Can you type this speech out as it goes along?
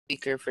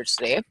speaker for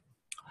today.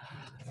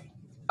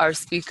 Our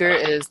speaker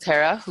is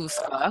Tara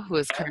Huska, who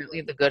is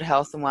currently the Good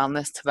Health and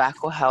Wellness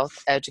Tobacco Health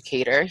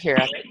Educator here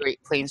at the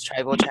Great Plains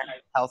Tribal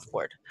Health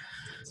Board.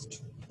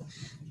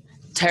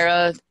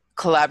 Tara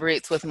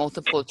collaborates with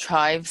multiple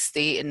tribes,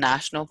 state, and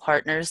national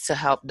partners to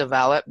help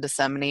develop,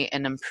 disseminate,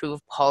 and improve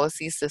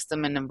policy,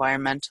 system, and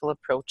environmental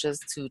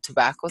approaches to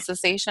tobacco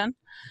cessation.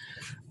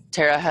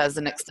 Tara has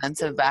an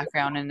extensive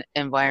background in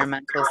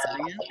environmental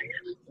science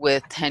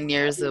with 10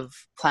 years of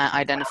plant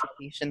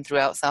identification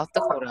throughout South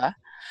Dakota,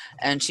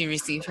 and she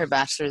received her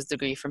bachelor's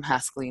degree from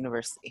Haskell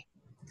University.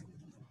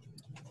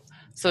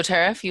 So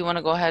Tara, if you want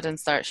to go ahead and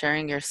start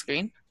sharing your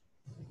screen.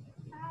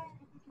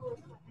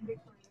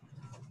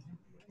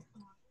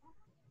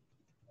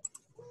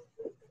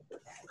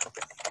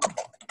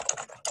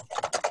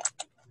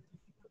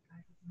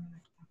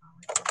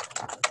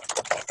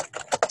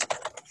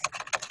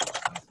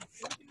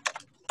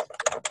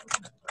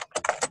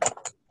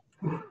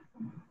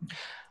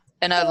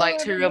 And I'd like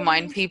to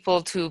remind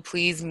people to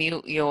please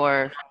mute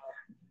your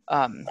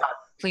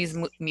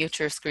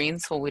screen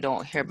so we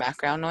don't hear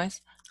background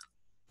noise.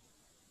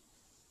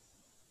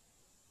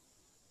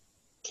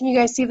 Can you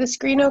guys see the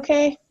screen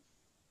okay?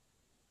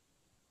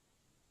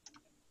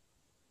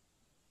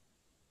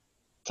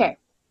 Okay.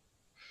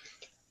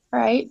 All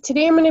right,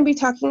 today I'm going to be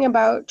talking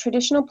about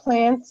traditional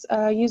plants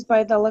used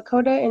by the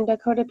Lakota and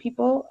Dakota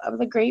people of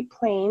the Great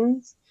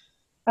Plains.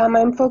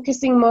 I'm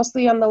focusing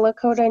mostly on the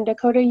Lakota and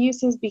Dakota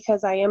uses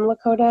because I am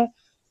Lakota.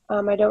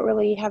 I don't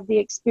really have the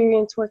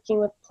experience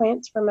working with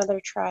plants from other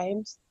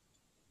tribes.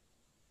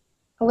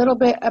 A little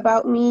bit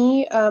about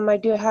me, I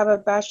do have a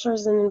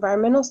bachelor's in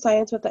environmental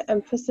science with an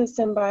emphasis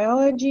in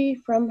biology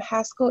from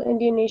Haskell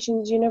Indian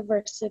Nations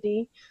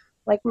University,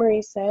 like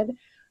Marie said.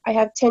 I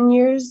have 10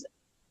 years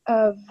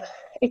of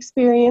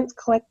experience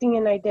collecting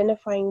and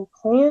identifying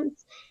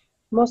plants.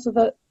 Most of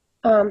it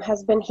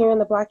has been here in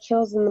the Black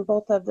Hills in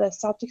both of the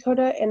South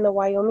Dakota and the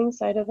Wyoming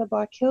side of the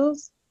Black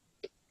Hills.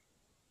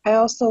 I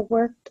also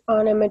worked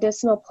on a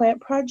medicinal plant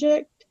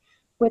project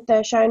with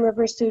the Cheyenne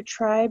River Sioux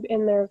tribe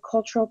in their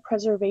cultural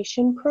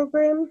preservation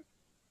program.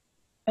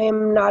 I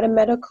am not a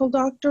medical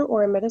doctor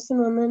or a medicine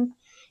woman,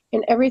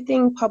 and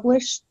everything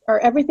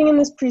in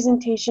this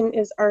presentation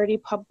is already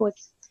public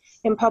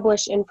and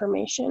published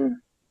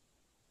information.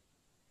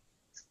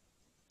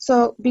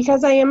 So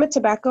because I am a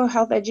tobacco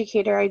health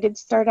educator, I did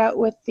start out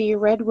with the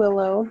red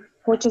willow,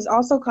 which is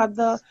also called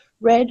the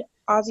red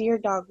osier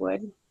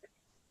dogwood.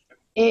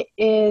 It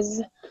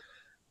is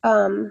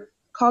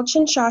called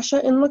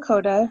Chinchasha in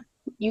Lakota.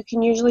 You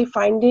can usually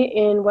find it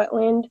in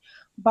wetland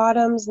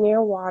bottoms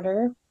near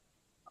water.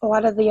 A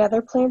lot of the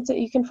other plants that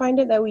you can find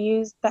it that we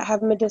use that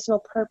have medicinal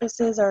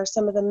purposes are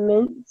some of the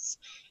mints,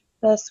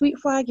 the sweet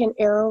flag, and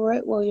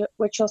arrowroot,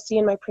 which you'll see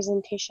in my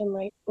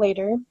presentation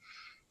later.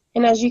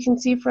 And as you can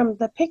see from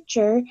the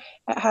picture,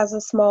 it has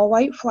a small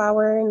white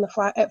flower, and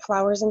it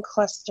flowers in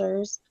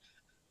clusters.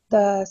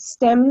 The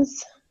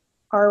stems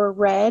are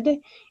red.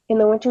 In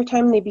the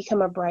wintertime, they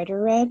become a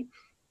brighter red,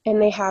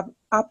 and they have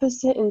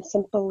opposite and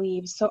simple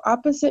leaves. So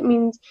opposite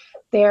means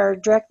they are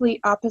directly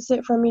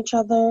opposite from each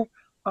other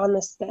on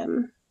the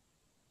stem.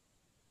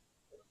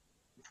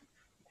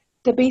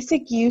 The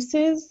basic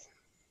uses,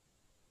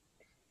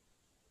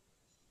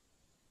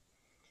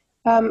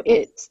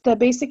 it's the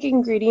basic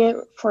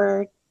ingredient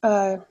for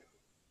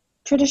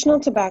traditional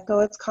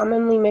tobacco. It's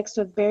commonly mixed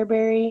with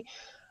bearberry,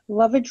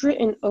 lovage root,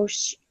 and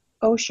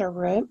osha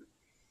root.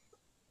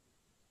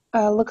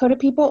 Lakota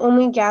people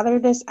only gather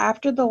this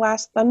after the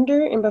last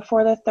thunder and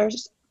before the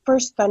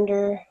first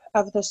thunder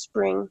of the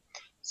spring.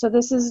 So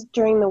this is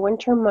during the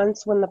winter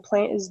months when the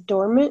plant is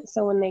dormant,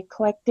 so when they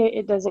collect it,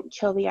 it doesn't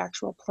kill the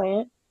actual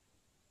plant.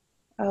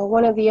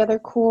 One of the other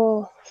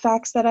cool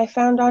facts that I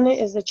found on it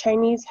is the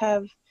Chinese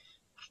have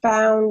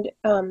found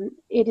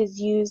it is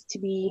used to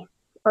be,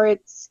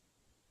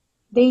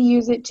 they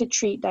use it to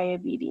treat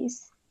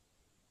diabetes.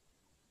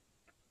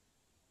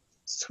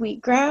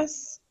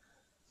 Sweetgrass.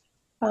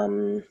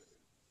 The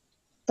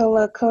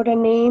Lakota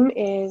name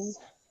is,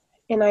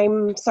 and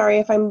I'm sorry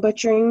if I'm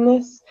butchering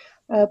this,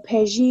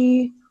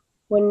 Peji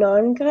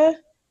Wanonga.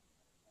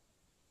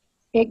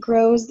 It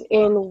grows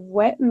in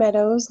wet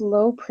meadows,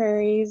 low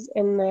prairies,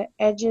 and the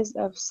edges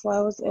of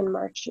sloughs and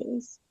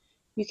marshes.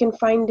 You can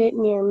find it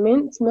near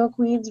mints,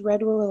 milkweeds,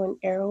 red willow, and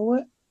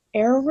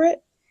arrowroot.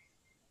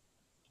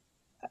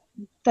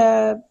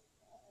 The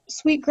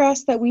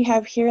sweetgrass that we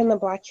have here in the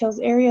Black Hills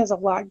area is a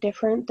lot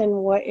different than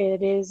what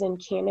it is in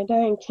Canada.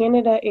 In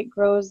Canada, it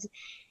grows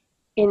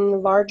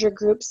in larger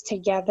groups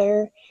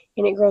together,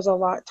 and it grows a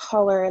lot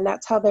taller, and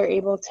that's how they're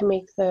able to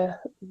make the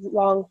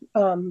long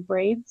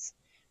braids.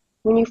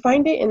 When you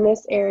find it in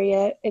this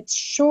area, it's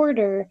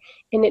shorter,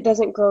 and it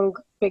doesn't grow in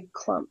big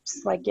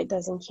clumps like it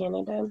does in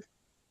Canada.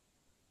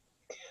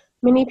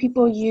 Many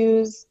people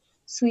use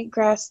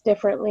sweetgrass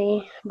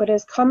differently, but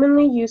is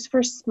commonly used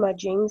for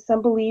smudging.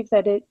 Some believe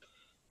that it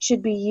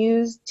should be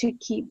used to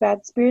keep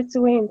bad spirits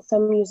away, and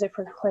some use it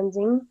for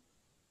cleansing.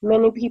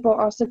 Many people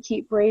also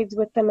keep braids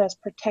with them as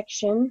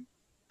protection.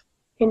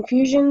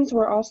 Infusions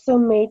were also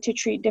made to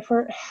treat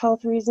different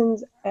health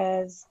reasons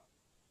as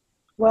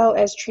well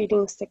as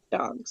treating sick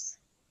dogs.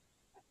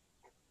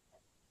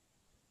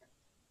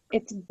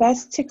 It's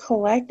best to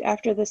collect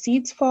after the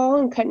seeds fall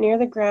and cut near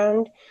the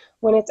ground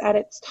when it's at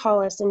its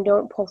tallest and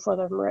don't pull for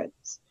the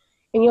roots.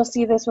 And you'll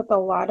see this with a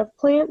lot of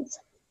plants.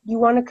 You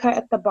want to cut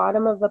at the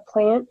bottom of the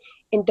plant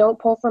and don't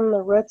pull from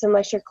the roots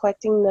unless you're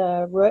collecting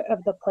the root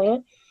of the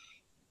plant.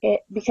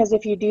 Because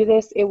if you do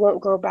this, it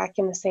won't grow back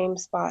in the same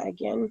spot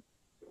again.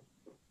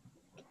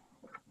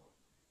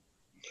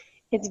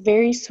 It's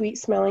very sweet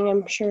smelling.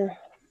 I'm sure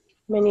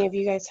many of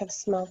you guys have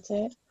smelt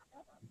it.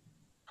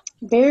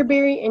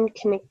 Bearberry and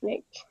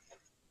Kinnicknick.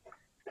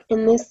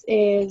 And this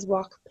is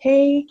Wok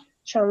Pei,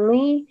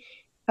 Chanli.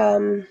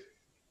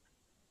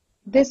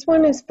 This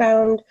one is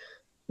found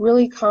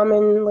really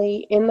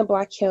commonly in the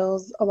Black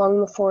Hills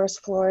along the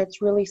forest floor.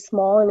 It's really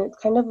small and it's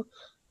kind of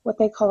what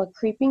they call a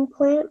creeping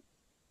plant.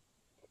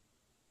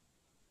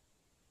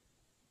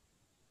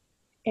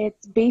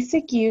 Its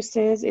basic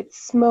uses,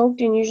 it's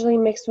smoked and usually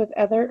mixed with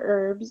other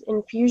herbs.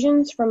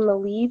 Infusions from the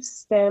leaves,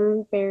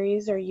 stem,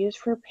 berries are used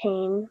for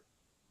pain.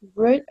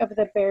 Root of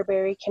the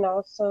bearberry can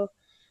also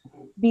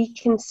be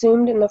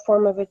consumed in the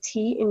form of a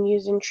tea and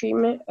used in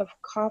treatment of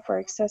cough or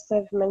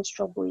excessive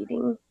menstrual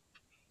bleeding.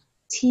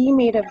 Tea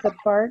made of the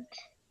bark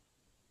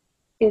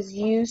is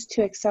used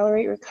to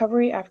accelerate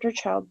recovery after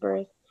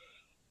childbirth,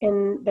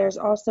 and there's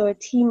also a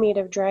tea made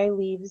of dry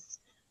leaves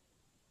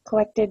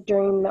collected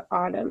during the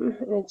autumn,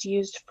 and it's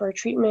used for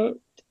treatment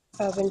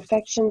of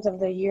infections of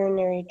the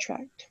urinary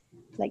tract,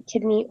 like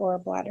kidney or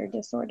bladder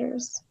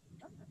disorders.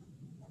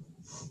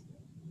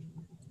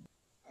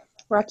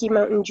 Rocky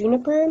Mountain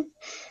juniper.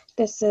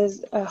 This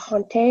is a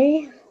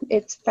Honte.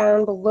 It's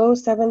found below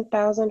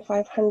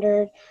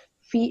 7,500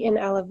 feet in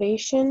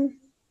elevation.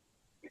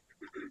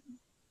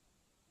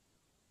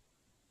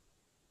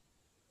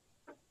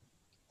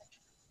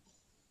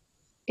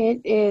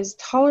 It is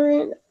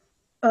tolerant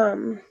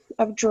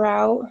of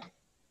drought,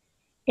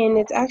 and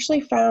it's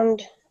actually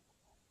found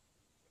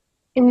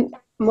in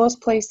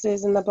most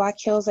places in the Black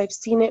Hills. I've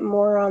seen it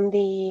more on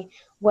the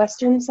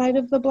western side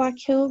of the Black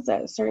Hills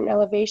at certain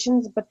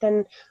elevations, but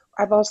then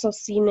I've also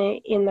seen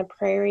it in the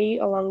prairie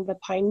along the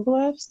pine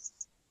bluffs.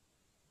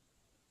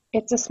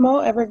 It's a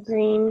small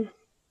evergreen,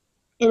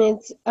 and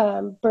it's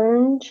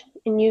burned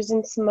and used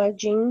in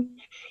smudging.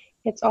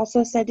 It's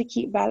also said to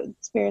keep bad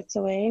spirits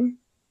away.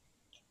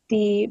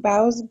 The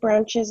boughs,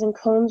 branches, and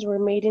cones were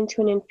made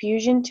into an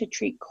infusion to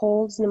treat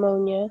colds,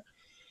 pneumonia.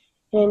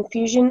 An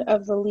infusion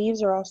of the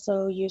leaves are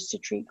also used to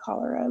treat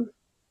cholera.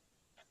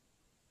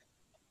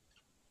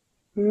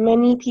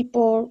 Many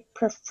people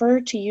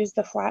prefer to use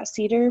the flat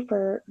cedar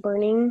for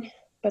burning,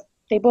 but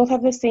they both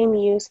have the same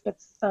use, but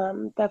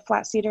the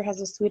flat cedar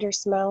has a sweeter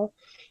smell,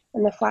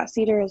 and the flat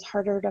cedar is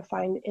harder to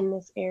find in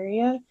this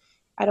area.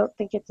 I don't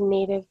think it's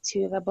native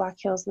to the Black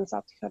Hills and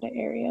South Dakota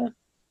area.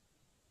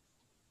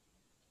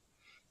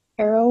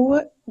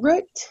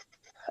 Arrowroot,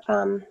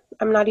 I'm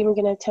not even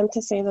going to attempt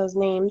to say those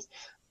names,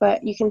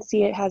 but you can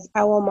see it has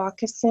owl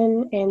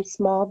moccasin and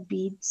small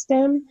bead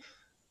stem.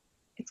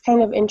 It's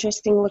kind of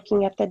interesting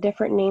looking at the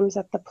different names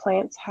that the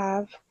plants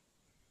have,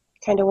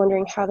 kind of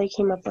wondering how they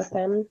came up with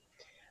them.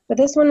 But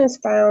this one is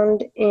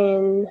found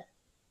in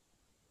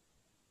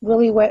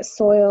really wet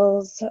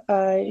soils,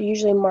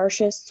 usually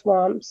marshes,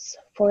 swamps,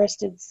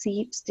 forested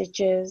seeps,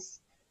 ditches,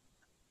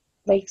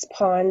 lakes,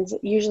 ponds.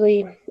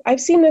 Usually,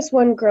 I've seen this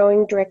one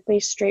growing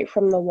directly straight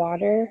from the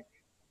water.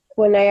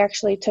 When I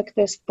actually took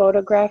this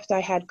photograph,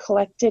 I had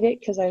collected it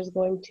because I was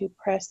going to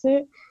press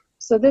it.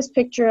 So this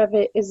picture of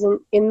it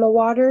isn't in the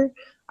water.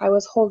 I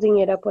was holding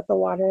it up with the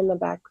water in the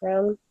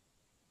background.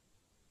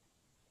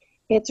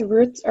 Its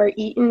roots are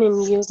eaten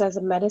and used as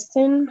a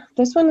medicine.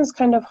 This one is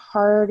kind of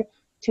hard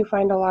to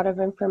find a lot of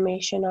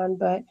information on,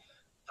 but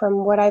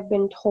from what I've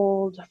been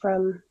told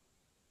from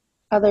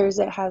others,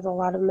 it has a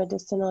lot of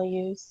medicinal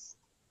use.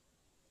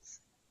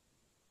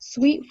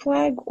 Sweet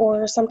flag,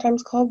 or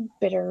sometimes called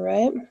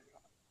bitterroot.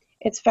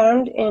 It's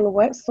found in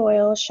wet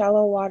soil,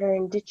 shallow water,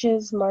 in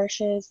ditches,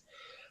 marshes,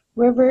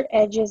 river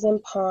edges,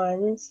 and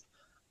ponds.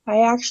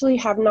 I actually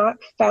have not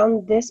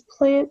found this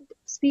plant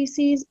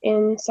species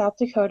in South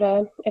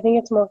Dakota. I think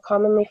it's more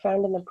commonly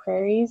found in the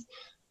prairies,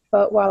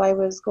 but while I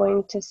was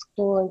going to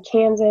school in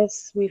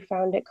Kansas, we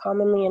found it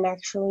commonly and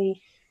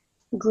actually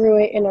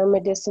grew it in our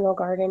medicinal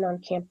garden on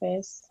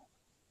campus.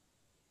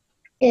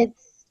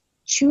 It's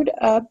chewed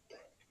up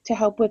to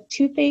help with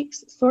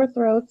toothaches, sore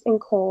throats,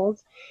 and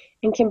colds,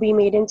 and can be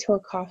made into a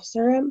cough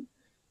syrup.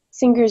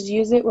 Singers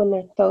use it when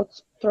their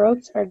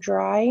throats are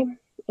dry,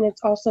 and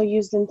it's also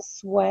used in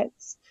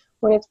sweats.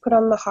 When it's put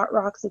on the hot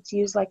rocks, it's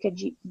used like a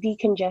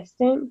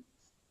decongestant.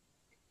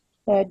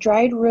 The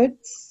dried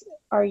roots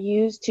are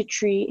used to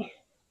treat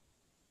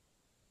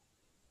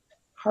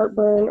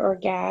heartburn or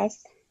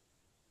gas,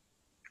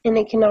 and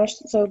it can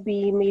also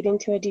be made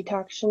into a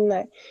decoction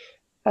that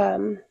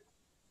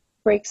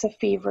breaks a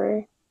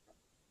fever,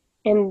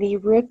 and the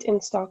root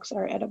and stalks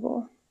are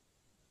edible.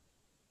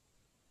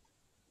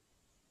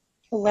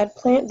 Lead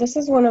plant. This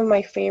is one of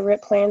my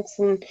favorite plants,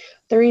 and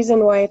the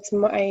reason why it's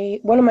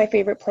one of my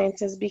favorite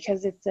plants is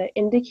because it's an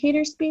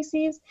indicator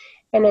species,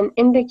 and an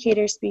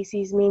indicator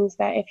species means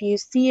that if you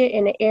see it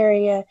in an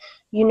area,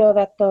 you know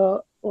that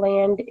the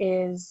land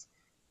is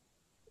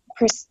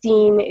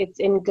pristine, it's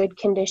in good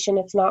condition,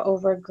 it's not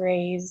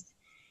overgrazed,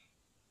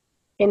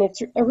 and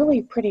it's a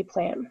really pretty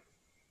plant.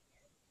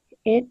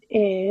 It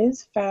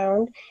is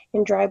found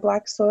in dry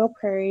black soil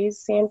prairies,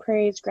 sand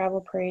prairies,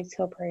 gravel prairies,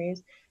 hill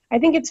prairies. I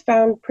think it's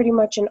found pretty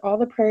much in all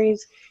the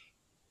prairies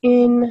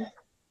in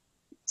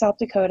South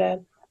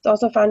Dakota. It's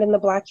also found in the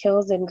Black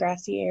Hills and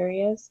grassy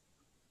areas.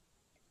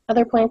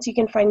 Other plants you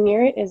can find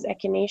near it is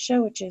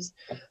echinacea, which is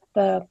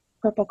the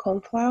purple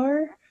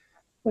coneflower,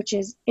 which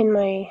is in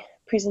my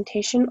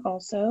presentation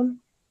also.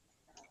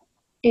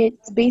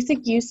 Its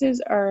basic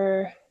uses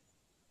are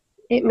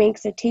it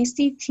makes a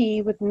tasty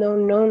tea with no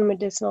known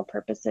medicinal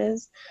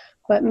purposes,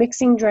 but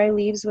mixing dry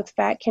leaves with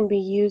fat can be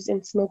used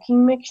in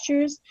smoking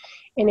mixtures,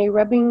 and a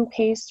rubbing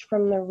paste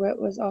from the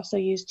root was also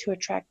used to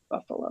attract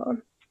buffalo.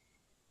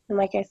 And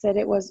like I said,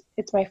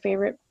 it's my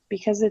favorite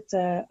because it's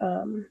a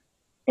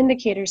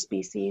indicator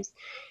species,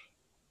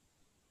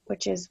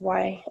 which is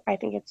why I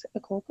think it's a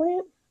cool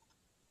plant.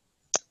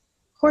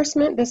 Horse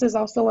mint, this is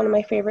also one of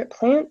my favorite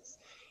plants.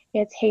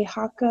 It's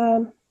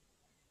Heihaka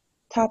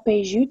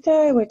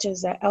tapejuta, which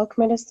is an elk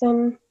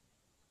medicine.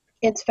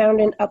 It's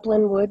found in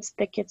upland woods,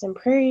 thickets, and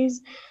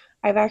prairies.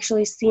 I've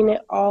actually seen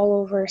it all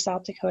over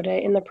South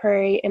Dakota, in the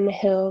prairie, in the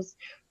hills.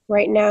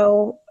 Right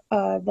now,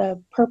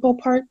 the purple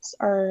parts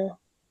are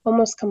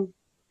almost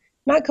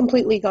not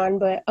completely gone,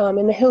 but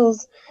in the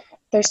hills,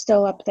 they're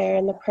still up there.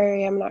 In the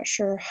prairie, I'm not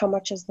sure how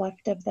much is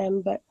left of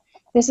them, but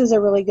this is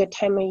a really good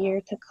time of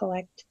year to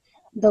collect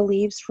the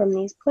leaves from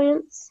these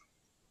plants.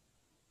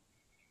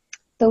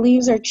 The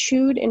leaves are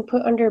chewed and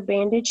put under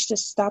bandage to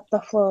stop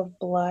the flow of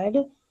blood.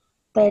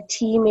 The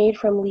tea made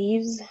from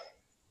leaves,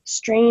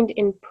 strained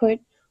and put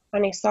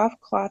on a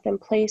soft cloth and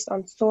placed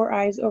on sore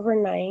eyes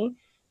overnight.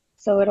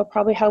 So it'll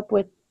probably help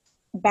with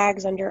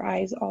bags under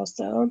eyes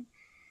also.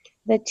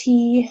 The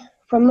tea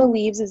from the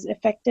leaves is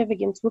effective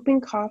against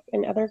whooping cough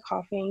and other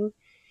coughing,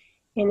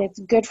 and it's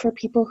good for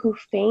people who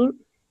faint.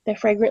 The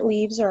fragrant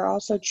leaves are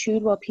also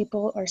chewed while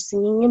people are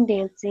singing and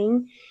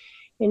dancing,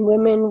 and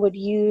women would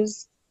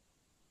use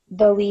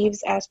the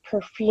leaves as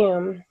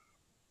perfume.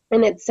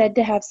 And it's said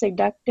to have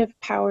seductive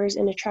powers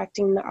in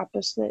attracting the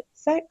opposite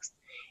sex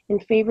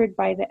and favored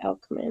by the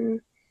elkmen.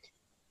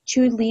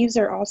 Chewed leaves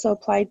are also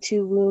applied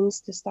to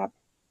wounds to stop,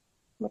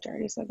 which I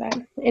already said that.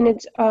 And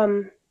it's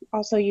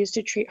also used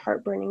to treat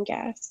heartburn and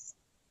gas.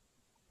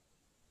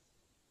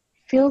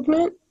 Field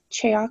mint,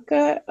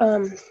 Chayaka,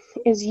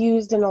 is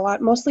used in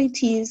mostly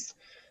teas.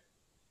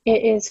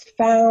 It is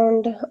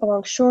found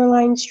along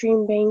shorelines,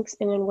 stream banks,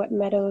 and in wet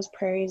meadows,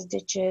 prairies,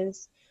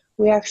 ditches.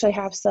 We actually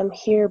have some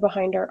here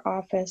behind our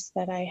office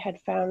that I had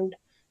found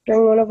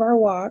during one of our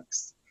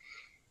walks.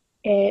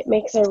 It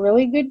makes a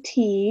really good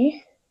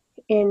tea,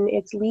 and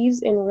its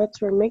leaves and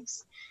roots were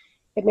mixed.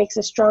 It makes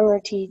a stronger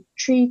tea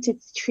tree to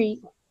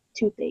treat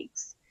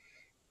toothaches.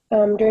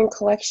 During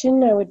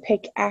collection, I would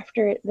pick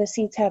after the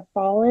seeds have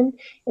fallen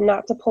and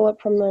not to pull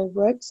up from the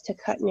roots to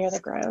cut near the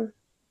ground.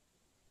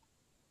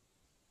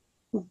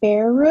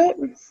 Bear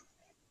root.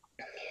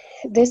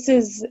 This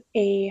is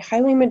a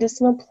highly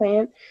medicinal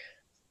plant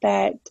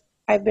that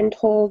I've been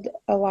told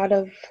a lot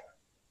of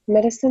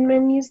medicine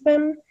men use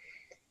them,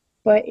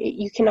 but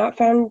you cannot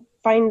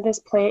find this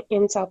plant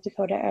in South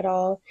Dakota at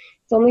all.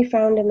 It's only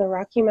found in the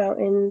Rocky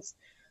Mountains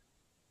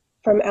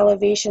from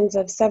elevations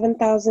of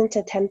 7,000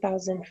 to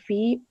 10,000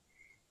 feet.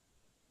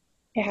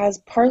 It has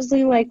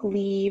parsley-like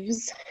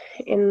leaves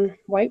and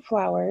white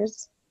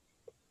flowers.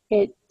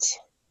 It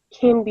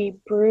can be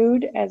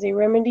brewed as a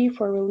remedy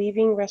for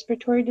relieving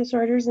respiratory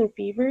disorders and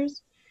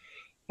fevers,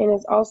 and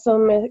is also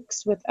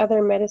mixed with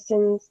other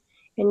medicines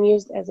and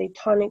used as a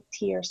tonic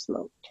tea or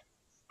smoked.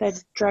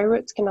 The dry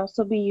roots can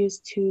also be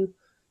used to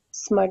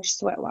smudge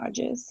sweat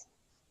lodges.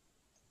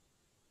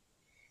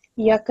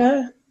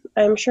 Yucca,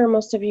 I'm sure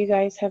most of you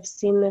guys have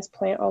seen this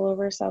plant all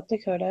over South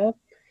Dakota.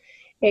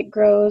 It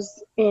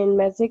grows in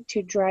mesic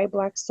to dry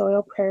black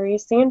soil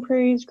prairies, sand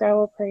prairies,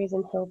 gravel prairies,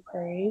 and hill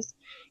prairies.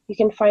 You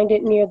can find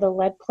it near the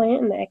lead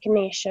plant and the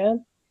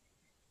echinacea.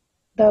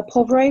 The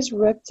pulverized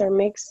roots are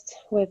mixed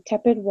with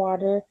tepid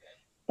water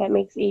that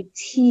makes a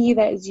tea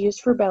that is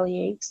used for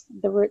bellyaches.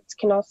 The roots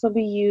can also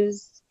be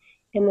used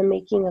in the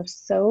making of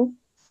soap.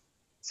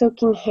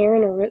 Soaking hair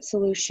in a root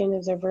solution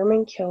is a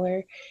vermin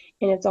killer,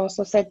 and it's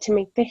also said to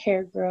make the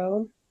hair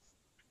grow.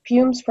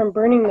 Fumes from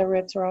burning the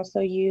roots are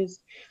also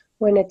used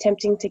when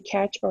attempting to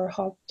catch or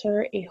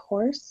halter a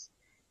horse.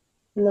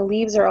 And the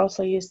leaves are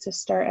also used to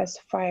start as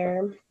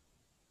fire.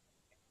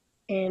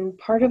 And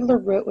part of the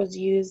root was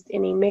used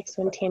in a mix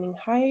when tanning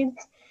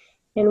hides.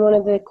 And one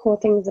of the cool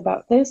things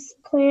about this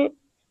plant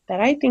that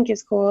I think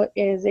is cool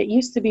is it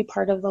used to be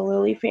part of the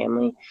lily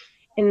family.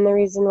 And the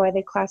reason why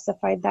they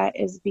classified that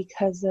is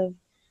because of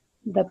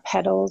the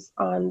petals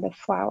on the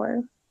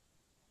flower.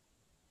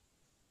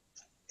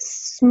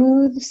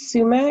 Smooth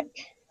sumac.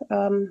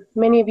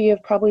 Many of you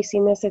have probably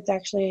seen this. It's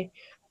actually a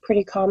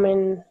pretty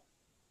common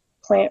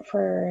plant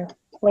for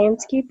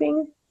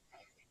landscaping.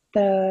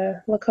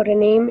 The Lakota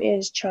name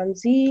is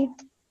Chansey.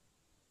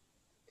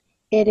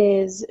 It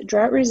is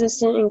drought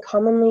resistant and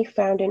commonly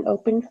found in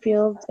open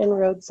fields and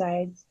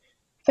roadsides,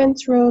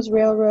 fence rows,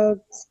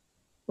 railroads,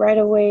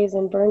 right-of-ways,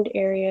 and burned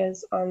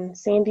areas on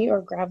sandy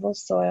or gravel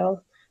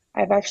soil.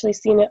 I've actually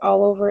seen it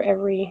all over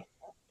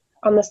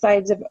on the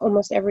sides of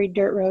almost every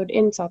dirt road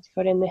in South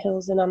Dakota, in the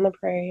hills and on the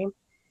prairie.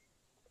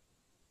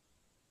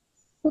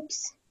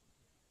 Oops.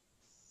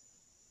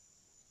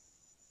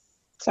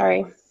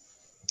 Sorry.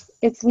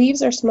 Its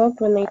leaves are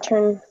smoked when they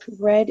turn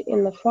red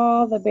in the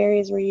fall. The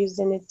berries were used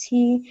in a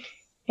tea,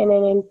 and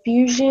an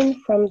infusion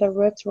from the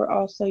roots were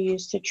also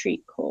used to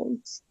treat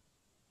colds.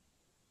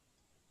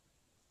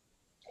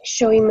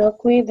 Showy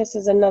milkweed, this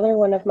is another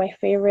one of my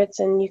favorites,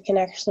 and you can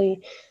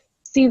actually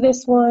see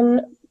this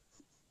one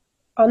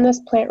on this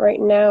plant right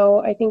now.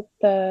 I think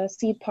the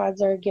seed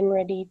pods are getting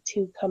ready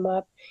to come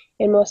up,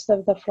 and most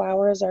of the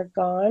flowers are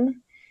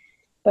gone,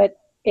 but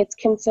it's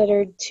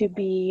considered to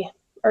be,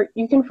 or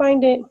you can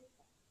find it,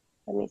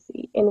 let me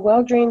see, in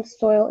well-drained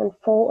soil in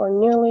full or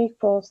nearly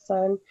full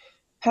sun,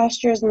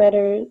 pastures,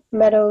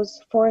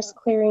 meadows, forest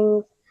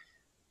clearings,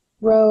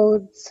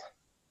 roads,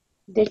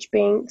 ditch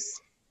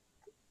banks,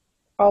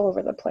 all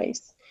over the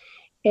place.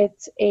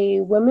 It's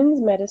a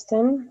women's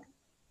medicine.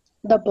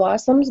 The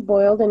blossoms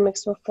boiled and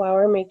mixed with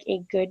flour make a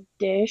good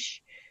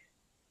dish.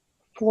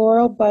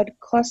 Floral bud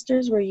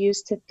clusters were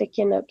used to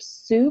thicken up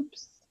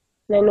soups,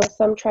 and I know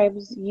some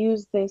tribes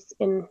use this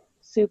in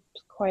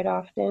soups quite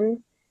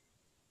often.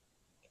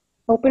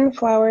 Open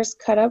flowers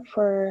cut up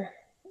for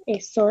a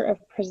sort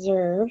of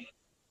preserve.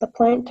 The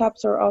plant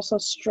tops were also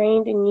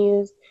strained and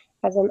used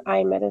as an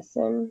eye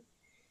medicine.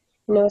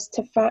 And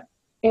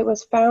it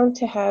was found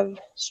to have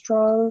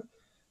strong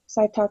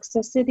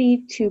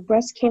cytotoxicity to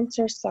breast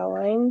cancer cell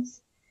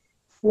lines.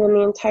 And when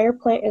the entire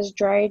plant is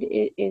dried,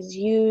 it is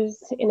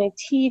used in a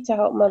tea to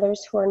help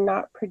mothers who are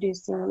not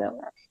producing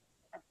milk.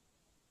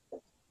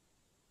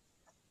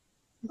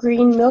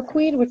 Green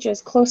milkweed, which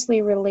is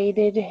closely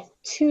related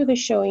to the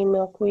showy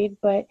milkweed,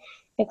 but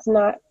it's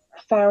not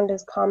found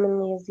as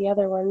commonly as the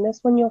other one. This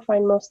one you'll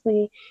find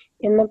mostly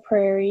in the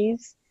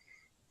prairies.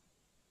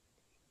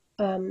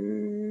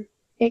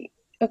 It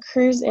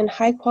occurs in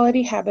high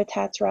quality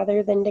habitats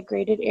rather than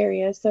degraded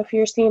areas. So if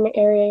you're seeing an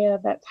area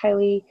that's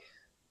highly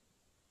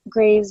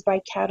grazed by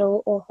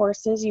cattle or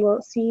horses, you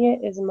won't see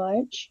it as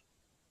much.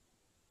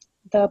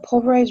 The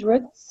pulverized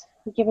roots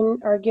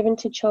are given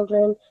to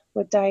children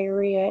with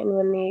diarrhea, and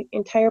when the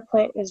entire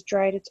plant is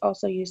dried, it's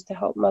also used to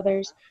help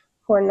mothers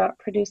who are not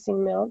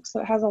producing milk. So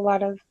it has a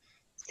lot of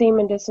same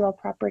medicinal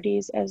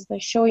properties as the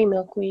showy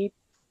milkweed.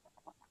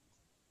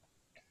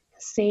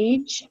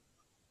 Sage.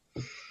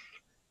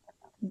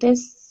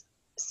 This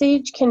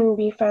sage can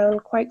be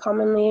found quite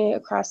commonly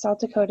across South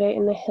Dakota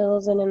in the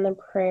hills and in the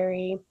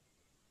prairie.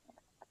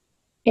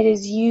 It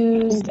is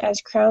used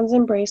as crowns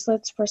and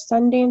bracelets for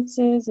sun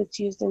dances. It's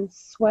used in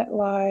sweat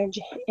lodge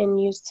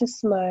and used to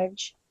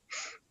smudge.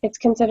 It's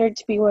considered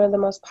to be one of the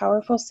most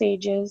powerful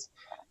sages.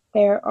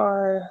 There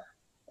are,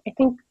 I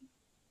think,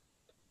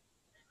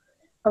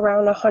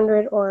 around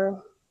 100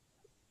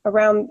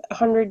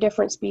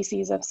 different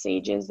species of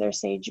sages. There's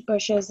sage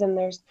bushes and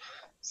there's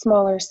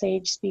smaller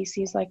sage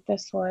species like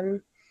this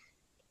one.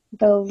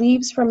 The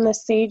leaves from the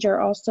sage are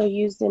also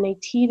used in a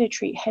tea to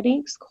treat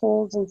headaches,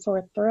 colds, and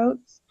sore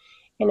throats.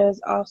 And it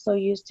was also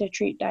used to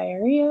treat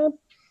diarrhea.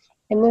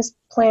 And this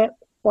plant,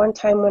 one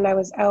time when I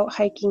was out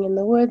hiking in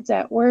the woods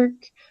at work,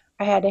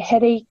 I had a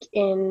headache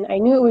and I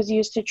knew it was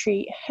used to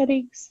treat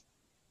headaches.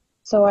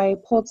 So I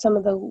pulled some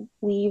of the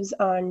leaves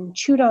on,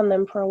 chewed on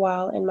them for a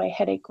while, and my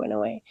headache went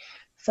away.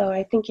 So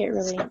I think it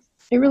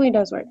really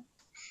does work.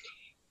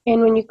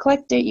 And when you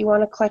collect it, you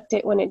want to collect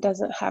it when it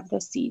doesn't have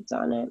the seeds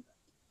on it.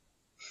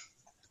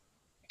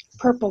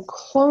 Purple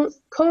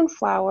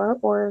coneflower,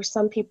 or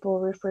some people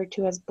refer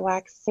to as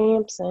black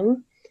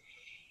Samson.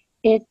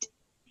 It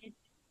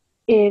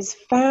is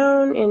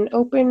found in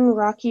open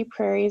rocky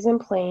prairies and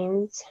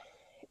plains.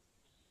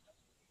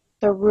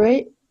 The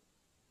root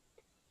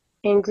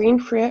and green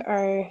fruit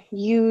are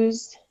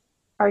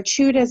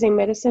chewed as a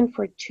medicine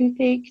for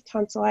toothache,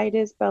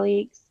 tonsillitis, belly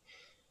aches,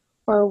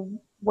 or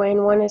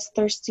when one is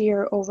thirsty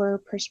or over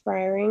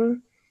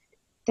perspiring.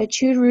 The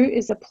chewed root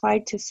is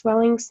applied to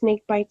swelling,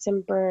 snake bites,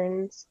 and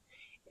burns.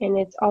 And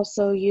it's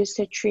also used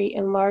to treat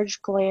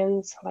enlarged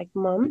glands like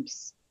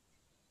mumps.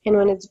 And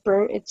when it's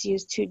burnt, it's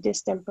used to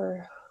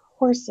distemper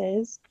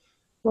horses.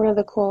 One of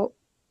the cool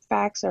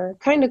facts, or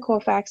kind of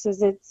cool facts,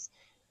 is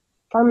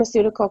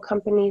pharmaceutical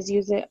companies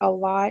use it a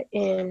lot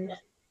in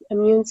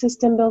immune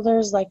system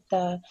builders like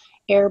the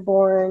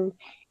Airborne,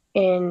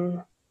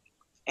 and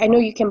I know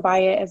you can buy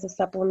it as a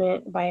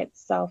supplement by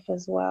itself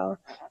as well.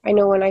 I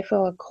know when I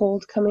feel a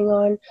cold coming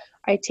on,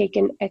 I take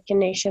an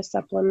echinacea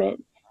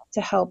supplement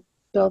to help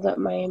build up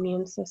my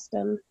immune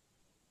system.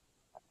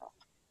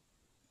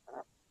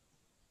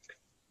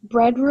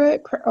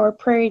 Breadroot or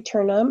prairie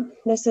turnip.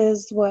 This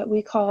is what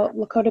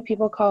Lakota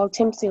people call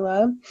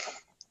timsila.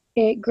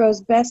 It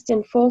grows best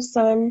in full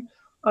sun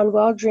on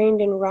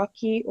well-drained and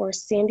rocky or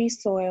sandy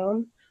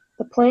soil.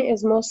 The plant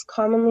is most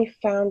commonly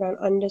found on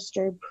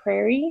undisturbed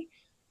prairie.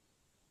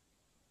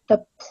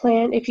 The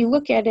plant, if you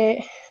look at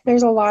it,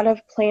 there's a lot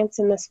of plants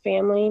in this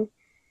family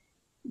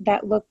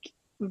that look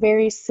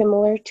very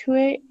similar to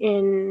it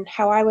in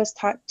how I was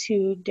taught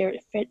to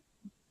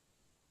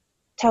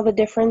tell the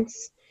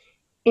difference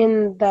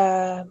in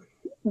the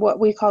what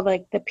we call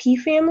like the pea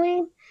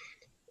family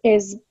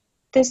is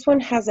this one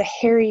has a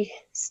hairy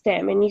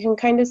stem, and you can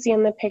kind of see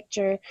in the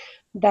picture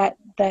that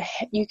the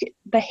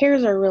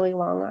hairs are really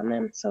long on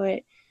them, so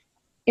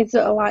it's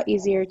a lot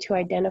easier to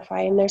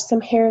identify. And there's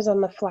some hairs on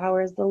the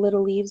flowers, the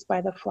little leaves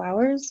by the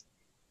flowers.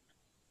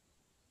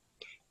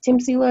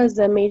 Timsila is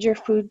a major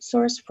food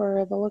source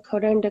for the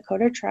Lakota and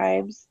Dakota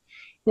tribes,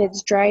 and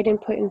it's dried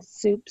and put in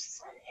soups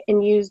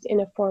and used in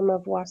a form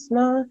of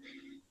wasna.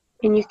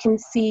 And you can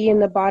see in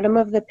the bottom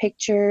of the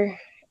picture,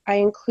 I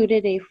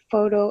included a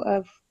photo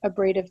of a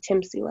braid of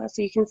Timsila.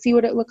 So you can see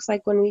what it looks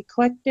like when we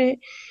collect it,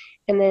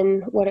 and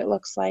then what it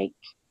looks like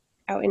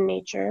out in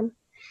nature.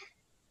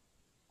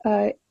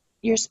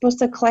 You're supposed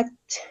to collect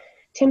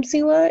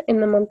Timsila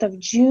in the month of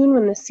June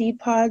when the seed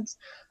pods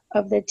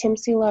of the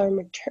Timsila are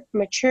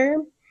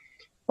mature.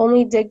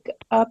 Only dig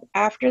up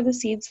after the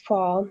seeds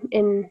fall,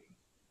 and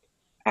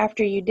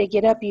after you dig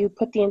it up, you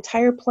put the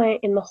entire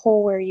plant in the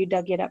hole where you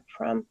dug it up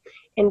from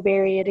and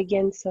bury it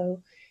again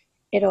so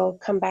it'll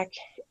come back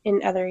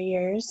in other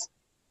years.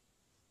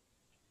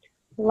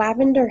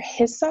 Lavender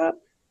hyssop.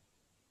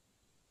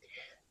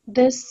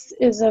 This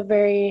is a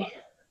very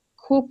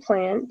cool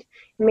plant.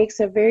 It makes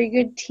a very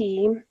good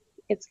tea.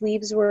 Its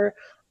leaves were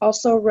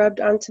also rubbed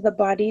onto the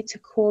body to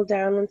cool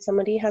down when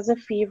somebody has a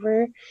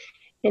fever,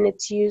 and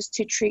it's used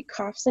to treat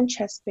coughs and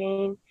chest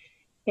pain,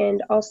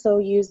 and also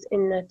used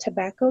in the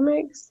tobacco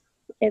mix.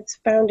 It's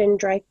found in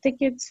dry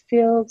thickets,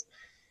 fields,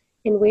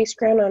 in waste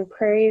ground on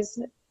prairies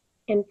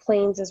and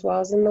plains, as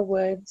well as in the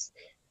woods.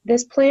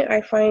 This plant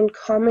I find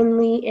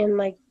commonly in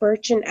like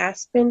birch and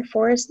aspen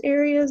forest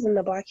areas in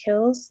the Black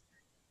Hills.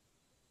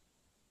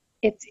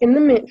 It's in the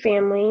mint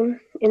family,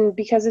 and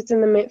because it's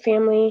in the mint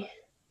family,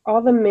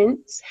 all the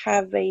mints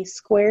have a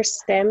square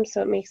stem,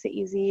 so it makes it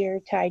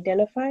easier to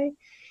identify,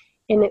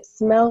 and it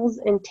smells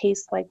and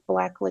tastes like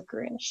black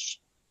licorice.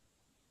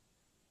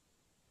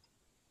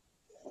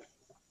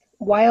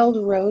 Wild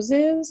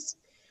roses.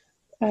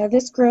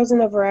 This grows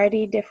in a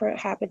variety of different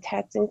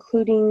habitats,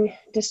 including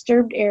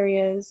disturbed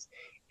areas.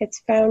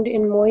 It's found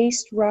in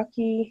moist,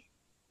 rocky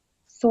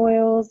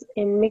soils,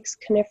 in mixed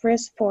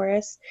coniferous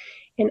forests,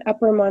 in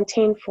upper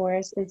montane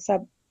forests, and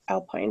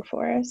subalpine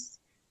forests.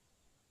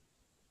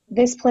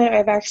 This plant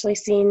I've actually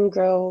seen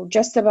grow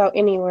just about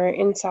anywhere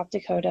in South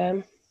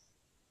Dakota.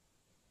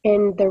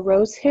 And the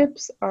rose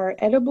hips are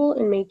edible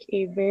and make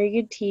a very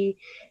good tea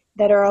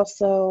that are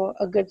also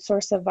a good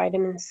source of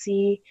vitamin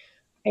C.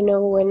 I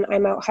know when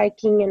I'm out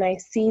hiking and I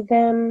see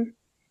them,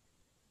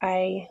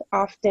 I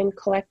often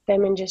collect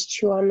them and just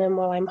chew on them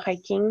while I'm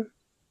hiking.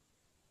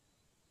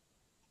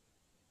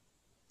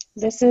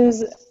 This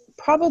is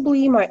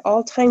probably my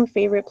all-time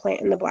favorite plant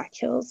in the Black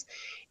Hills.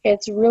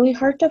 It's really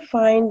hard to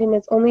find, and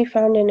it's only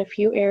found in a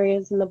few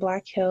areas in the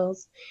Black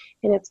Hills,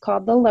 and it's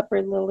called the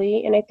leopard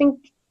lily, and I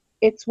think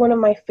it's one of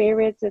my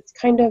favorites. It's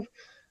kind of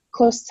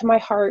close to my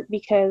heart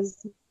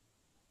because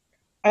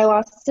I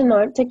lost an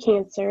aunt to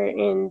cancer,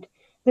 and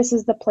this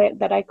is the plant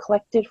that I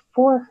collected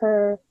for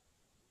her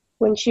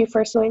when she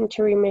first went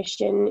into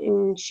remission,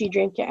 and she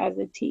drank it as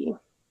a tea.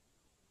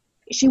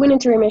 She went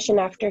into remission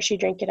after she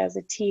drank it as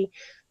a tea,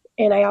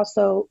 and I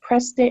also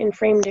pressed it and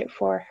framed it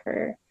for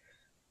her.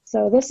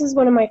 So this is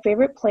one of my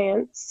favorite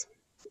plants.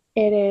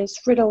 It is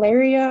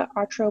Fritillaria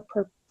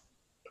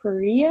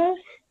atropurpurea.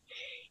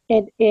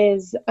 It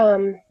is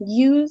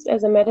used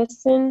as a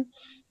medicine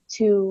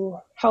to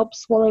help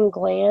swollen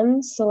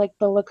glands. So like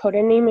the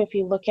Lakota name, if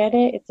you look at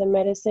it, it's a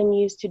medicine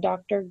used to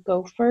doctor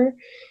gopher,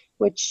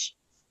 which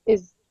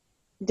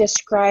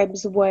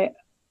describes what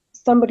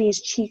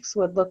somebody's cheeks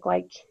would look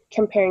like,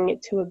 comparing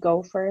it to a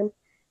gopher.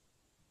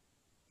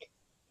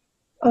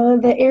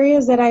 The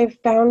areas that I've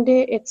found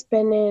it, it's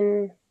been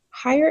in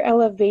higher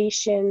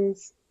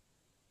elevations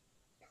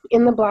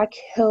in the Black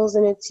Hills,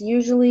 and it's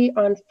usually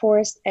on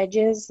forest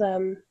edges.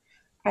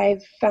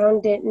 I've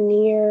found it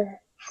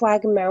near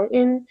Flag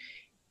Mountain,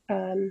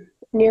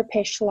 near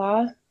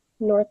Peshla,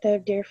 north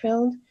of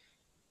Deerfield,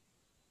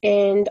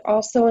 and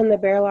also in the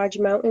Bear Lodge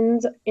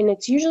Mountains, and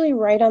it's usually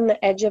right on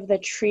the edge of the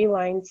tree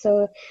line.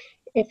 So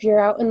if you're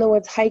out in the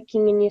woods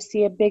hiking and you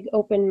see a big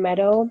open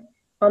meadow,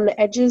 on the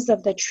edges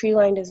of the tree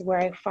line is where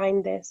I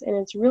find this, and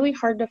it's really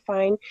hard to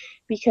find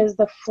because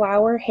the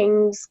flower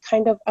hangs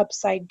kind of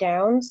upside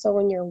down, so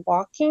when you're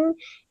walking,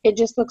 it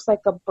just looks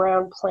like a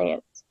brown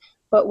plant.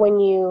 But when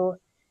you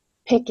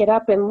pick it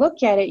up and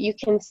look at it, you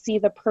can see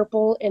the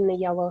purple and the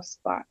yellow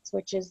spots,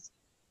 which is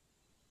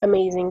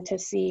amazing to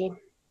see.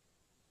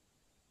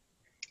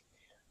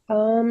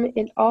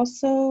 It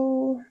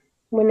also,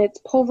 when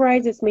it's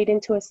pulverized, it's made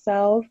into a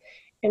salve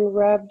and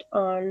rubbed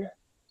on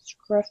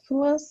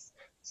scrofulous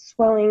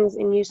swellings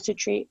and used to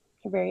treat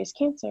various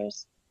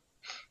cancers.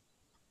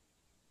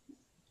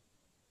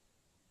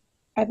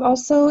 I've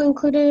also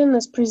included in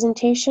this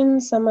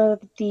presentation some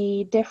of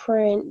the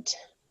different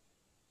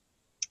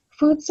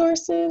food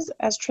sources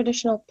as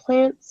traditional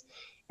plants,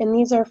 and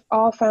these are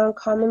all found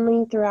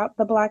commonly throughout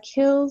the Black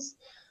Hills.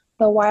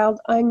 The wild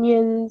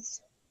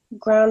onions,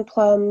 ground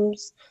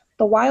plums.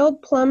 The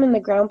wild plum and the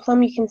ground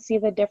plum, you can see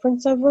the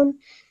difference of them.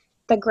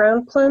 The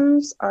ground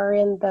plums are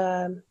in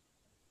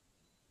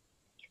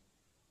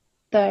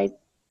I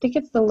think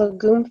it's the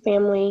legume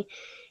family.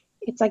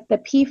 It's like the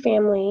pea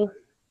family,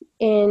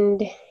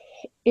 and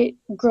it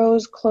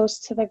grows close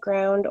to the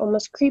ground,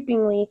 almost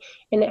creepingly,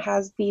 and it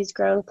has these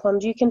ground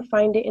plums. You can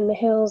find it in the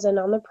hills and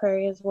on the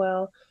prairie as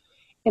well.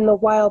 And the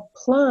wild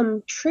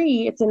plum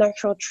tree, it's an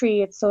actual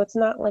tree, so it's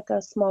not like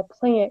a small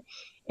plant,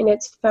 and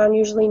it's found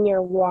usually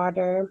near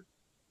water.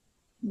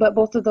 But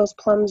both of those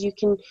plums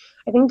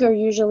I think are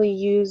usually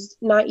used,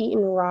 not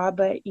eaten raw,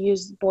 but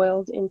used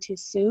boiled into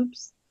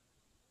soups.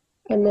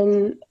 And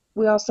then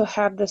we also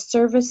have the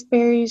service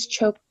berries,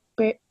 choke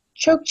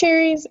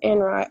cherries,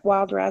 and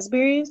wild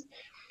raspberries.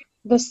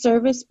 The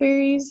service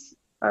berries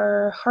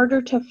are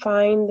harder to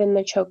find than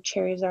the choke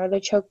cherries are. The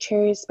choke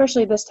cherries,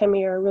 especially this time of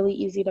year, are really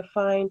easy to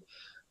find,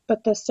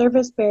 but the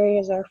service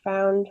berries are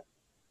found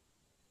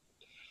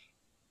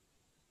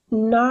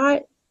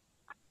not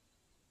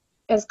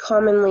as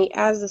commonly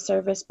as the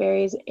service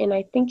berries, and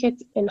I think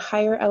it's in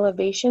higher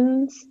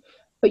elevations,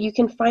 but you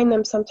can find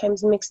them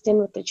sometimes mixed in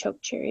with the choke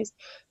cherries.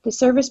 The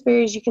service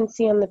berries you can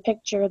see on the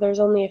picture, there's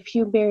only a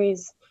few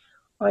berries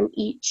on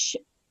each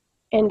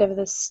end of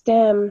the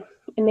stem,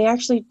 and they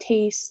actually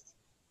taste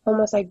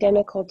almost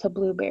identical to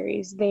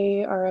blueberries.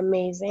 They are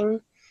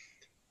amazing.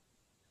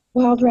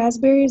 Wild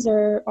raspberries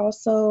are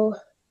also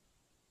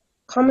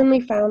commonly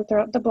found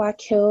throughout the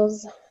Black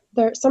Hills.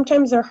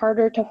 Sometimes they're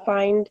harder to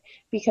find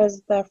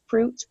because the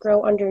fruits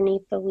grow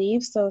underneath the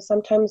leaves. So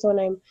sometimes when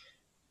I'm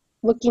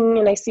looking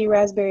and I see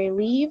raspberry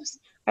leaves,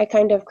 I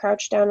kind of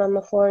crouch down on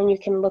the floor and you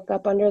can look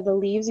up under the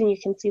leaves and you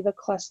can see the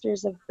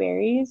clusters of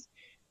berries.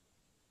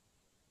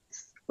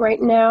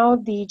 Right now,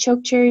 the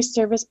choke cherries,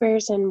 service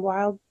berries, and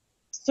wild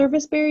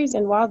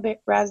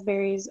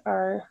raspberries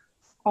are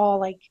all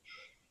like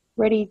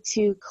ready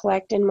to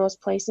collect in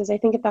most places. I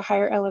think at the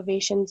higher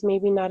elevations,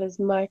 maybe not as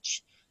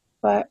much,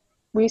 but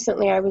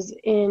recently I was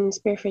in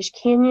Spearfish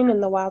Canyon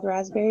and the wild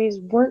raspberries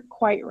weren't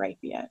quite ripe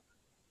yet.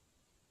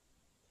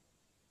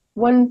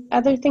 One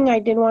other thing I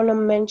did want to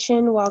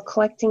mention while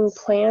collecting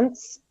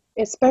plants,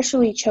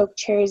 especially choke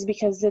cherries,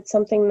 because it's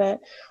something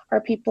that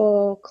our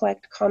people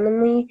collect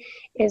commonly,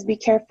 is be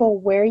careful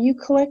where you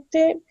collect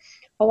it.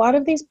 A lot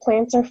of these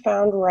plants are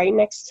found right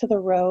next to the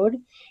road,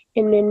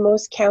 and in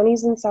most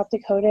counties in South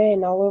Dakota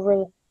and all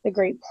over the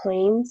Great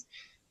Plains,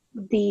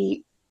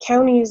 the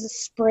counties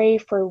spray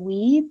for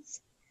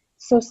weeds.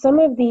 So some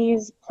of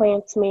these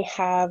plants may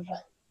have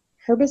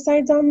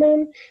herbicides on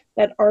them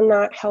that are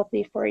not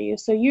healthy for you.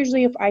 So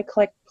usually if I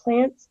collect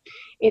plants,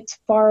 it's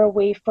far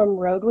away from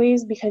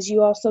roadways because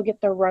you also get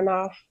the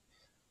runoff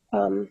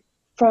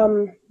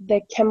from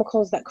the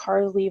chemicals that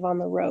cars leave on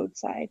the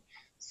roadside.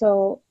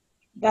 So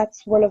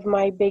that's one of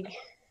my big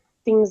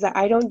things that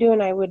I don't do,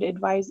 and I would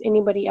advise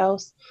anybody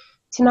else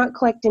to not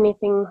collect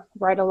anything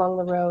right along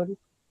the road.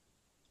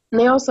 And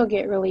they also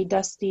get really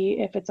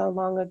dusty if it's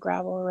along a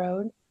gravel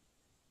road.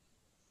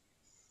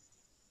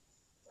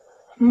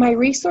 My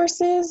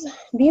resources,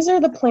 these are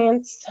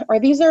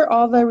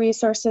all the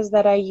resources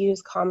that I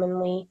use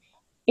commonly.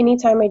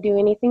 Anytime I do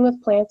anything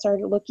with plants or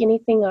look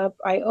anything up,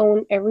 I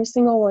own every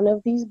single one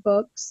of these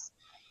books.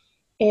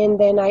 And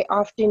then I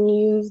often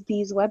use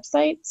these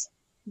websites.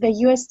 The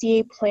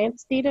USDA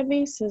Plants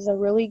Database is a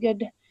really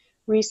good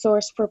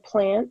resource for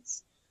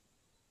plants,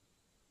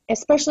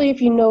 especially if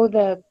you know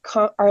the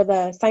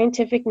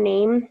scientific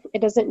name. It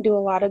doesn't do a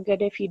lot of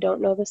good if you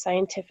don't know the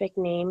scientific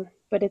name,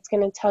 but it's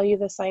going to tell you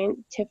the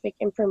scientific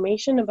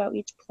information about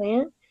each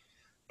plant.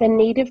 The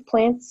native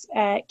plants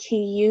at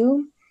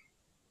KU,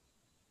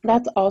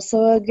 that's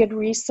also a good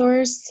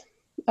resource.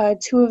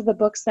 Two of the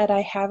books that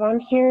I have on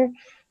here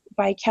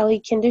by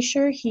Kelly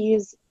Kindisher, he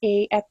is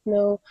a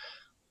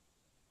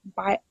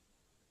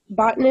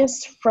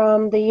botanist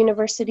from the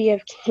University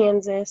of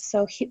Kansas.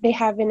 So they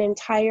have an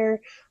entire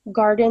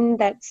garden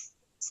that's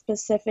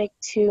specific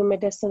to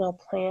medicinal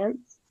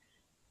plants.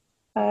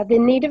 The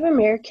Native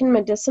American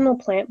Medicinal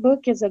Plant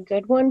book is a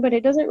good one, but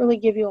it doesn't really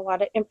give you a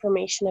lot of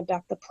information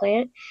about the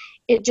plant.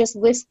 It just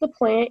lists the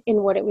plant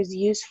and what it was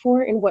used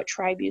for and what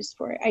tribe used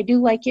for it. I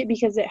do like it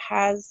because it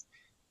has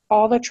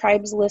all the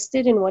tribes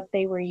listed and what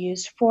they were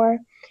used for,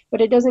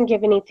 but it doesn't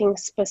give anything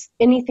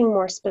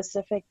more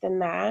specific than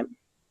that.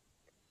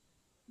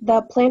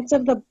 The Plants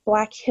of the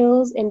Black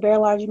Hills and Bear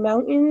Lodge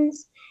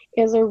Mountains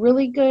is a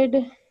really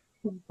good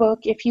book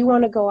if you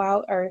want to go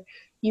out or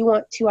you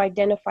want to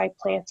identify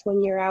plants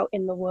when you're out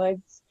in the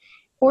woods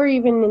or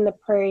even in the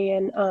prairie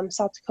in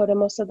South Dakota.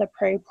 Most of the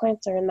prairie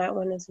plants are in that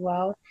one as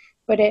well,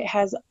 but it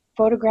has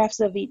photographs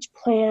of each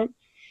plant.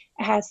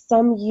 It has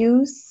some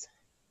use,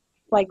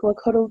 like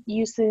Lakota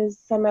uses,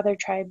 some other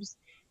tribes.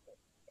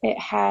 It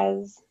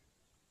has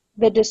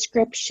the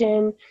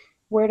description,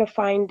 where to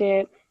find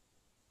it.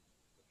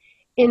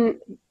 In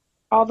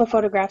all the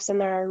photographs in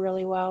there are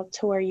really well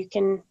to where you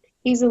can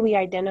easily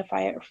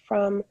identify it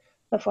from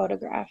the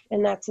photograph.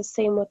 And that's the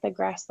same with the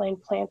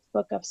Grassland Plants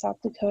book of South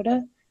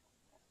Dakota.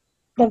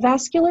 The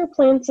Vascular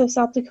Plants of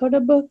South Dakota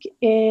book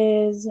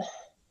is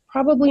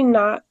probably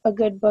not a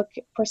good book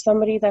for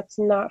somebody that's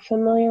not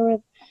familiar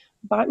with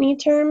botany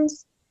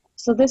terms.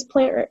 So this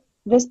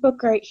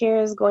book right here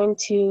is going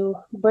to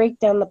break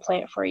down the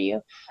plant for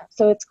you.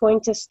 So it's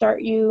going to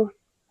start you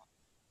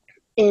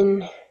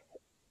in,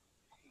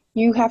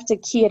 you have to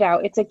key it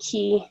out. It's a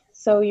key.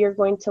 So you're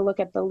going to look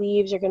at the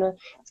leaves.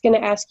 It's going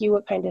to ask you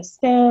what kind of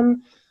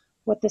stem,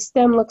 what the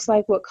stem looks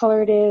like, what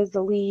color it is,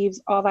 the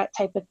leaves, all that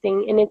type of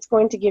thing. And it's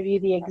going to give you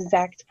the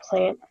exact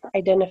plant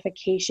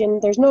identification.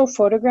 There's no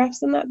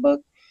photographs in that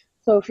book.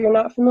 So if you're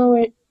not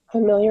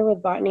familiar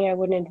with botany, I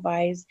wouldn't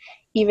advise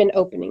even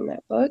opening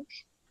that book.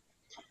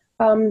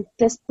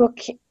 This book,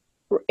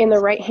 in the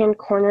right-hand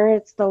corner,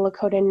 it's the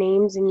Lakota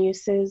names and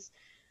uses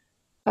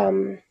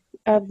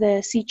of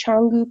the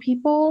Sicangu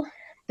people.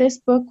 This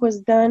book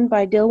was done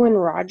by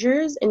Dilwyn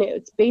Rogers, and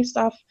it's based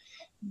off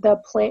the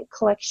plant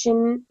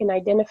collection and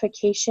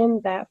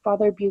identification that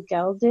Father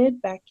Bugel did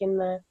back in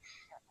the,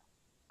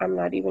 I'm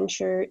not even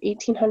sure,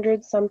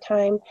 1800s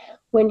sometime.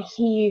 When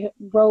he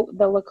wrote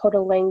the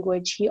Lakota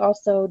language, he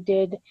also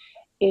did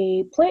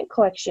a plant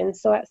collection.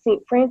 So at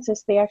St.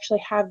 Francis, they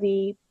actually have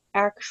the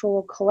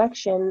actual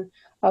collection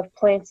of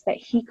plants that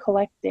he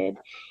collected.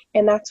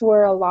 And that's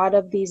where a lot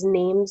of these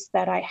names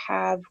that I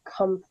have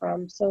come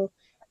from. So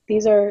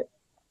these are,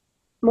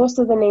 most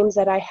of the names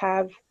that I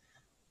have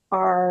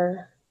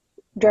are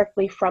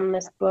directly from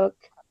this book.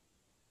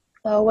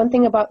 One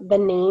thing about the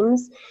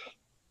names,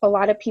 a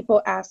lot of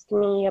people ask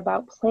me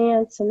about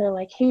plants and they're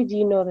like, hey, do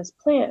you know this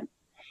plant?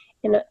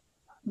 And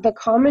the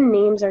common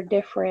names are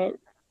different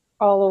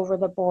all over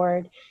the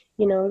board.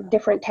 You know,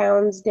 different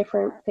towns,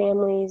 different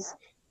families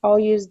all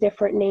use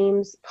different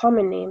names,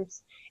 common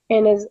names,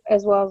 and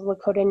as well as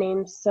Lakota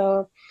names.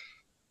 So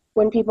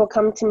when people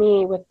come to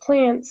me with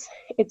plants,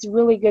 it's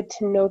really good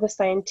to know the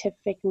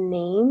scientific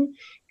name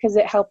because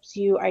it helps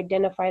you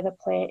identify the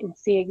plant and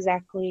see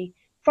exactly,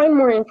 find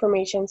more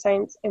information,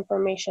 science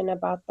information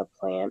about the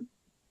plant,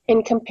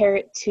 and compare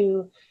it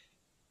to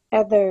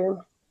other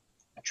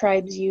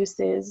tribes'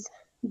 uses.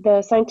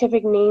 The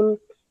scientific name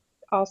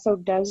also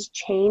does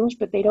change,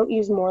 but they don't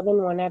use more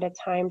than one at a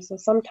time. So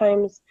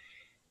sometimes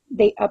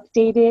they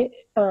update it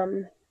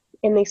and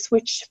they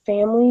switch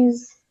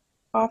families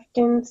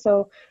often.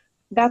 So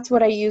that's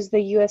what I use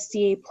the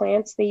USDA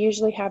plants. They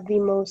usually have the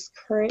most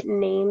current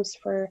names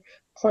for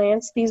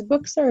plants. These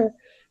books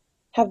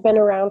have been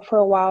around for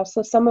a while,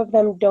 so some of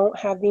them don't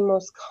have the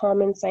most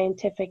common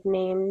scientific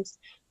names,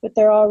 but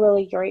they're all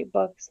really great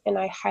books, and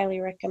I highly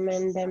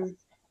recommend them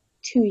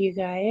to you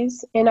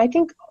guys. And I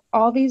think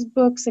all these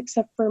books,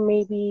 except for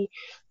maybe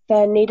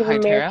the Native Hi,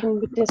 Tara.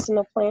 American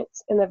medicinal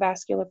plants and the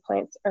vascular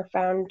plants, are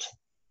found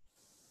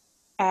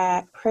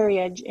at Prairie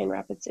Edge in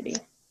Rapid City.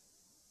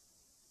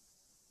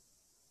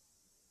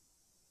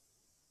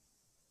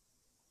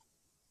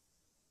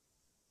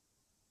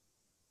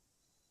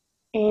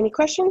 Any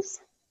questions?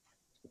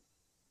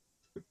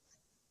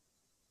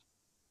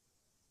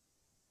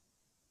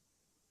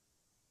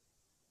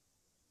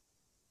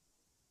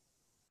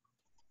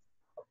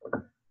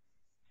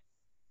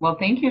 Well,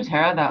 thank you,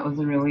 Tara. That was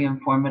a really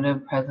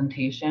informative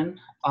presentation.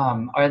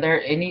 Are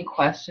there any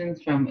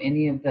questions from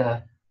any of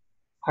the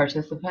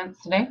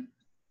participants today?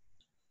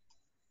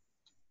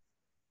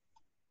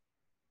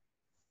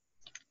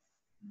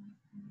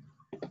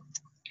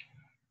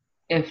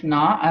 If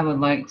not, I would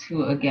like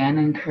to again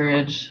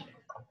encourage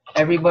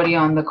everybody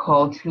on the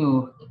call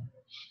to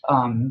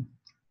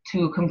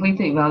complete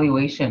the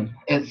evaluation.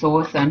 It's so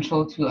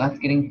essential to us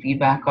getting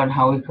feedback on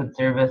how we could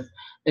service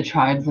the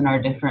tribes and our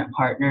different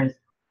partners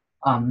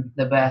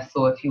the best.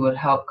 So if you would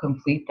help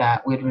complete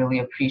that, we'd really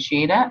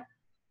appreciate it.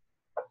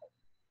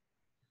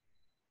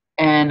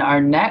 And our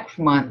next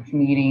month's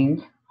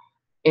meeting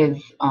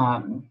is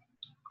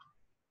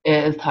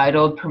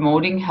titled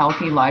Promoting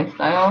Healthy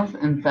Lifestyles,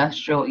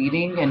 Ancestral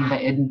Eating, and the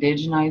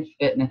Indigenized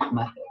Fitness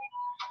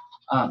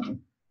Method.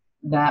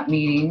 That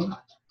meeting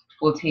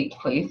will take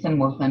place, and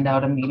we'll send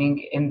out a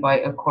meeting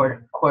invite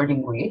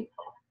accordingly.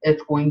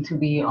 It's going to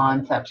be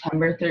on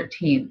September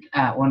 13th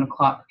at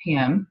 1:00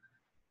 p.m.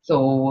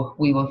 So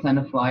we will send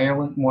a flyer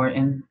with more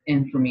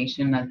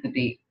information as the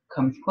date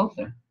comes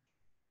closer.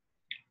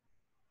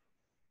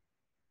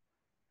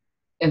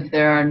 If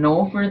there are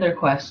no further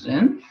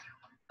questions,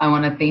 I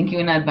want to thank you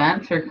in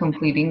advance for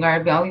completing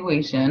our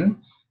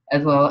evaluation,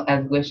 as well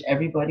as wish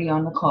everybody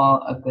on the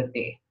call a good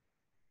day.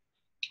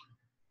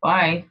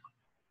 Bye.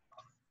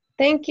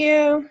 Thank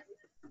you.